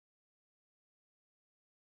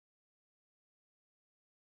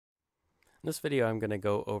In this video, I'm going to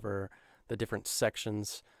go over the different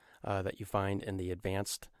sections that you find in the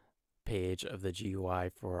advanced page of the GUI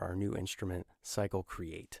for our new instrument,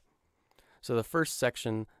 CRE8. So the first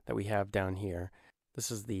section that we have down here, this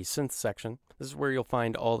is the synth section. This is where you'll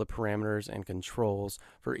find all the parameters and controls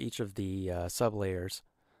for each of the sublayers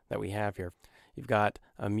that we have here. You've got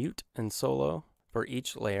a mute and solo for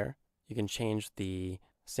each layer. You can change the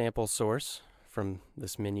sample source from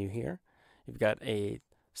this menu here. You've got a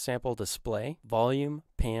sample display, volume,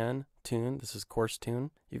 pan, tune. This is coarse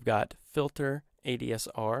tune. You've got filter,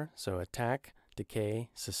 ADSR, so attack, decay,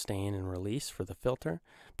 sustain, and release for the filter.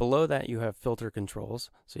 Below that you have filter controls,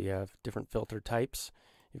 so you have different filter types.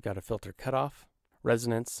 You've got a filter cutoff,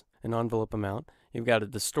 resonance, an envelope amount. You've got a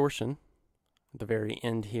distortion at the very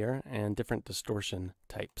end here, and different distortion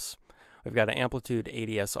types. We've got an amplitude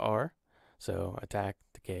ADSR, so attack,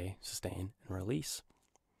 decay, sustain, and release.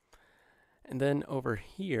 And then over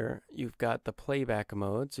here, you've got the playback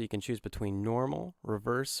mode, so you can choose between normal,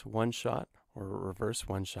 reverse, one-shot, or reverse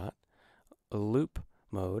one-shot, a loop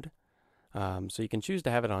mode. So you can choose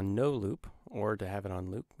to have it on no loop or to have it on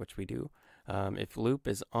loop, which we do. If loop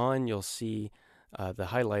is on, you'll see the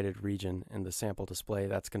highlighted region in the sample display.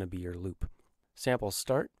 That's going to be your loop. Sample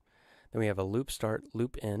start, then we have a loop start,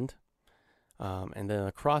 loop end, and then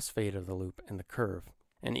a crossfade of the loop and the curve.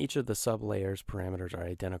 And each of the sublayers parameters are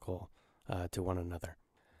identical to one another.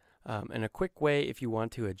 And a quick way, if you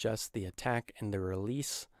want to adjust the attack and the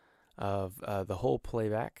release of the whole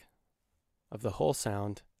playback of the whole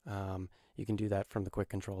sound, you can do that from the quick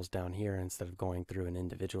controls down here. Instead of going through and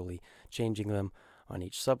individually changing them on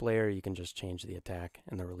each sublayer, you can just change the attack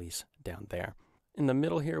and the release down there. In the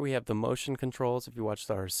middle here, we have the motion controls. If you watched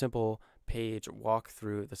our simple page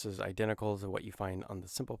walkthrough, this is identical to what you find on the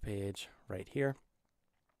simple page right here.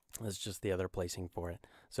 This is just the other placing for it.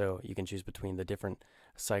 So you can choose between the different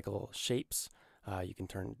cycle shapes. You can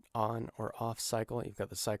turn on or off cycle. You've got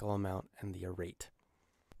the cycle amount and the rate.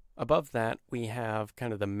 Above that, we have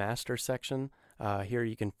kind of the master section. Here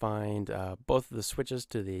you can find both of the switches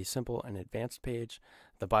to the simple and advanced page,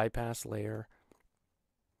 the bypass layer.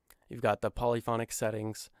 You've got the polyphonic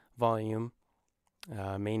settings, volume,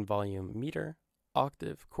 main volume meter,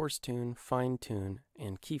 octave, coarse tune, fine tune,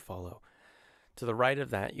 and key follow. To the right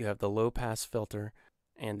of that, you have the low pass filter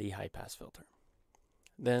and the high pass filter.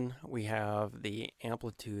 Then we have the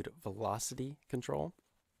amplitude velocity control.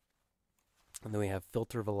 And then we have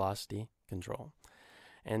filter velocity control.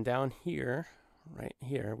 And down here, right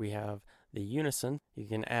here, we have the unison. You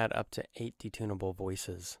can add up to 8 detunable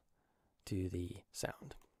voices to the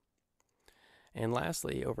sound. And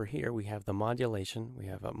lastly, over here, we have the modulation. We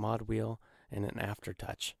have a mod wheel and an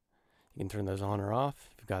aftertouch. You can turn those on or off.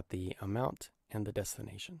 You've got the amount and the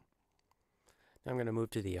destination. Now I'm going to move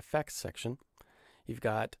to the effects section. You've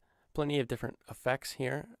got plenty of different effects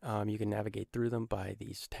here. You can navigate through them by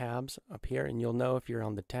these tabs up here, and you'll know if you're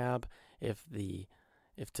on the tab if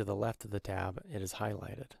to the left of the tab it is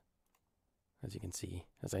highlighted. As you can see,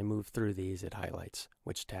 as I move through these, it highlights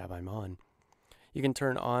which tab I'm on. You can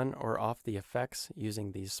turn on or off the effects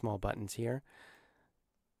using these small buttons here,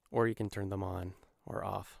 or you can turn them on or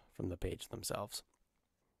off from the page themselves.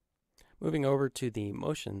 Moving over to the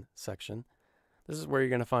motion section, this is where you're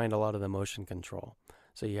going to find a lot of the motion control.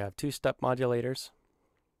 So you have 2-step modulators.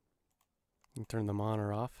 You can turn them on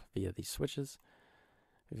or off via these switches.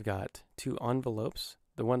 We've got 2 envelopes.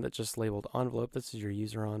 The one that's just labeled envelope, this is your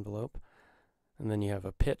user envelope. And then you have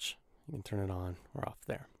a pitch. You can turn it on or off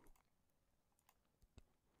there.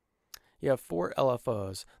 You have 4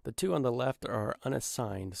 LFOs. The 2 on the left are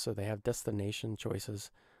unassigned, so they have destination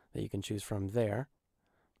choices that you can choose from there.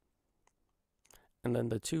 And then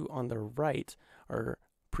the 2 on the right are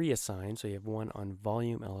pre-assigned, so you have one on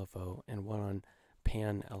volume LFO and one on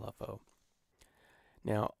pan LFO.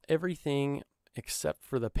 Now, everything except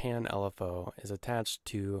for the pan LFO is attached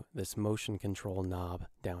to this motion control knob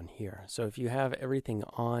down here. So if you have everything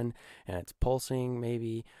on and it's pulsing,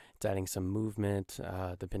 maybe it's adding some movement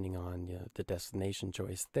depending on the destination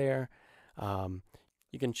choice there.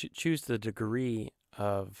 You can choose the degree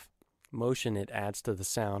of motion it adds to the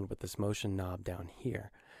sound with this motion knob down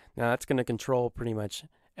here. Now that's going to control pretty much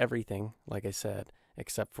everything, like I said,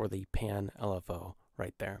 except for the pan LFO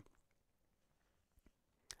right there.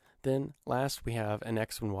 Then last we have an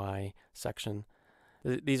X and Y section.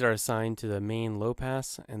 These are assigned to the main low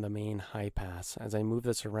pass and the main high pass. As I move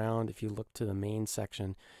this around, if you look to the main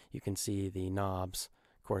section, you can see the knobs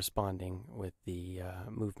corresponding with the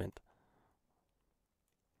movement.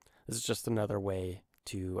 This is just another way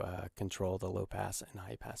to control the low pass and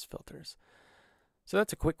high pass filters. So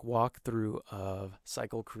that's a quick walkthrough of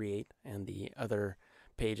CRE8 and the other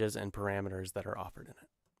pages and parameters that are offered in it.